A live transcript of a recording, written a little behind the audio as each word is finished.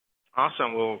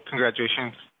Awesome. Well,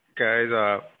 congratulations, guys.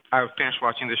 I finished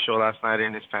watching the show last night,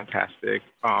 and it's fantastic.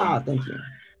 Thank you.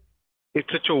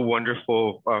 It's such a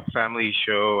wonderful family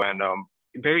show, and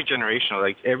very generational.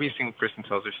 Like every single person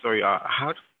tells their story.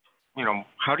 How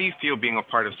do you feel being a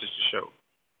part of such a show?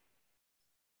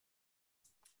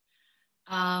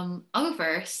 I'll go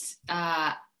first.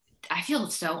 I feel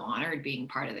so honored being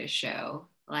part of this show.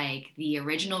 Like the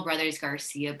original Brothers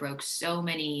Garcia broke so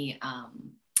many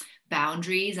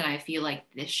boundaries, and I feel like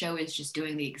this show is just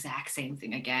doing the exact same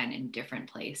thing again in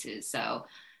different places. So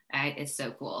it's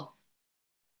so cool.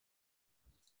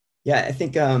 Yeah, I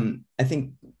think doing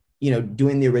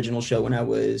the original show when I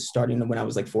was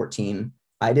like 14,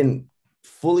 I didn't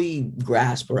fully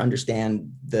grasp or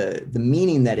understand the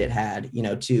meaning that it had,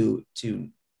 to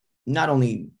not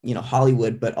only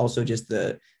Hollywood, but also just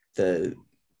the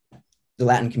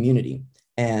Latin community,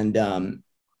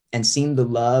 and seeing the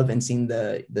love and seeing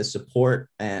the support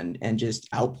and just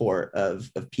outpour of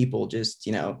people, just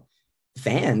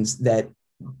fans that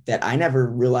I never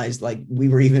realized like we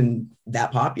were even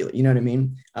that popular. You know what I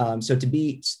mean? So to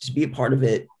be a part of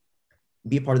it,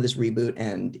 be a part of this reboot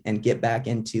and get back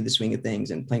into the swing of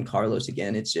things and playing Carlos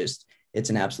again, it's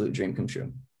an absolute dream come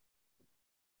true.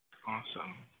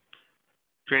 Awesome.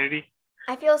 Trinity?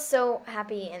 I feel so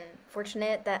happy and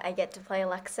fortunate that I get to play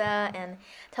Alexa and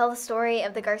tell the story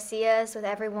of the Garcias with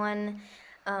everyone.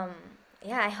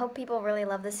 I hope people really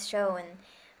love this show,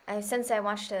 and since I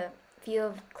watched a few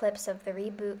of clips of the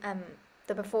reboot,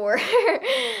 the before,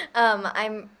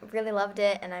 I really loved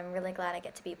it, and I'm really glad I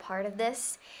get to be part of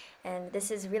this, and this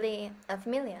is really a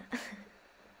familia.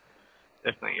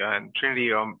 Definitely. And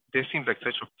Trinity, this seems like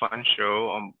such a fun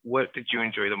show. What did you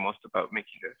enjoy the most about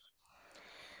making this?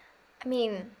 I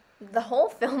mean, the whole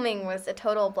filming was a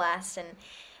total blast, and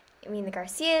I mean, the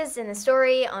Garcias and the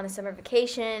story on a summer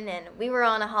vacation, and we were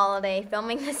on a holiday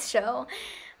filming this show,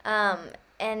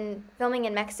 and filming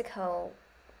in Mexico.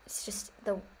 It's just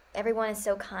everyone is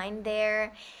so kind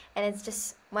there, and it's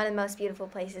just one of the most beautiful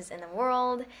places in the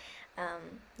world.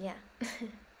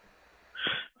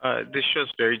 This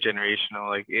show's very generational.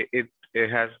 Like it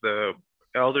has the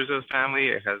elders of the family,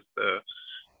 it has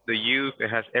the youth,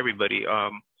 it has everybody.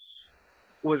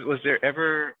 Was there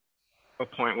ever a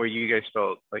point where you guys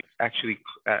felt like actually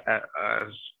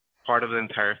as part of the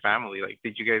entire family? Like,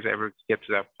 did you guys ever get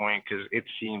to that point? Because it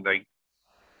seemed like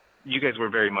you guys were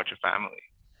very much a family.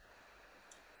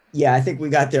 Yeah, I think we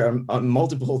got there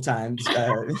multiple times,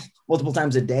 multiple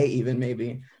times a day, even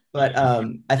maybe. But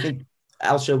I think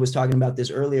Elsha was talking about this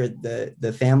earlier,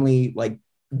 the family like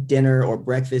dinner or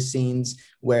breakfast scenes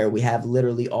where we have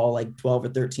literally all like 12 or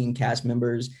 13 cast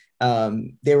members.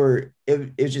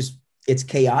 It's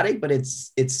chaotic, but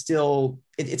it's still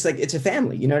like it's a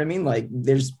family, you know what I mean? Like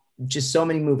there's just so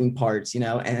many moving parts,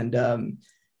 and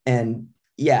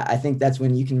yeah, I think that's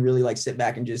when you can really like sit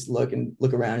back and just look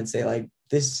around and say like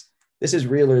this is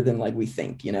realer than like we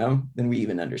think, than we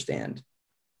even understand.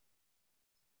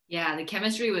 Yeah, the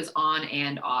chemistry was on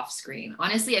and off screen.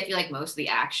 Honestly, I feel like most of the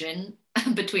action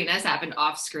between us happened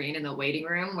off screen in the waiting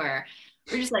room, where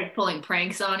we're just like pulling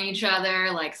pranks on each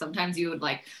other. Like sometimes you would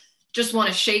like just want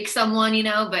to shake someone,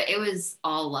 but it was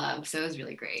all love. So it was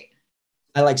really great.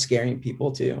 I like scaring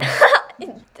people too.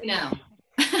 I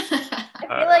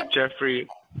feel like Jeffrey,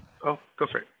 go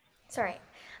for it. Sorry.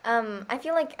 I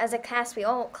feel like as a cast, we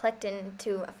all clicked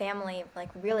into a family like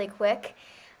really quick.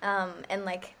 And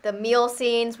like the meal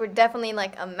scenes were definitely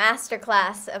like a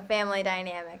masterclass of family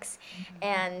dynamics.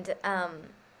 And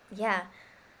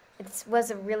it was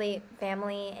a really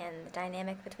family, and the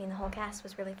dynamic between the whole cast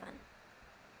was really fun.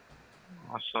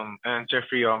 Awesome. And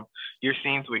Jeffrey, your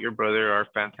scenes with your brother are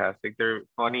fantastic. They're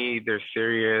funny, they're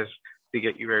serious, they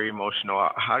get you very emotional.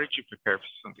 How did you prepare for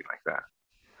something like that?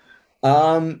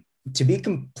 To be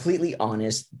completely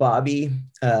honest, Bobby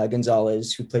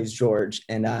Gonzalez, who plays George,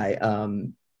 and I,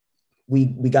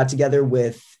 we got together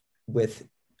with Mike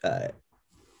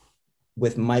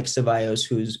Ceballos,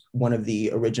 who's one of the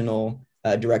original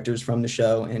directors from the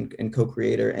show and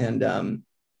co-creator, and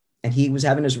he was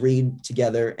having us read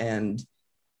together, and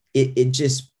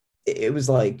it was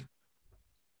like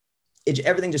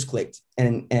everything just clicked,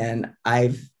 and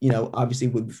I've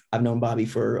obviously I've known Bobby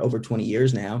for over 20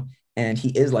 years now. And he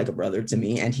is like a brother to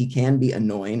me, and he can be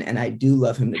annoying, and I do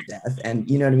love him to death. And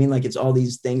you know what I mean? Like it's all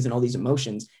these things and all these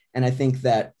emotions. And I think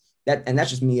that and that's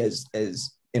just me as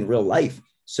in real life.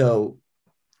 So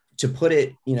to put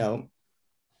it,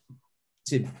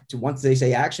 to once they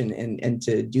say action and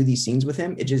to do these scenes with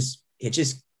him, it just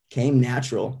came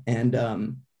natural. And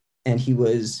he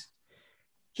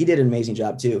did an amazing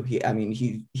job too. He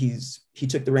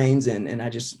took the reins and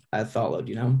I followed,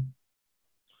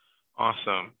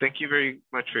 Awesome. Thank you very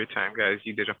much for your time, guys.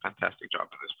 You did a fantastic job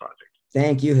on this project.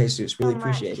 Thank you, Jesus. Really So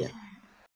appreciate much. it.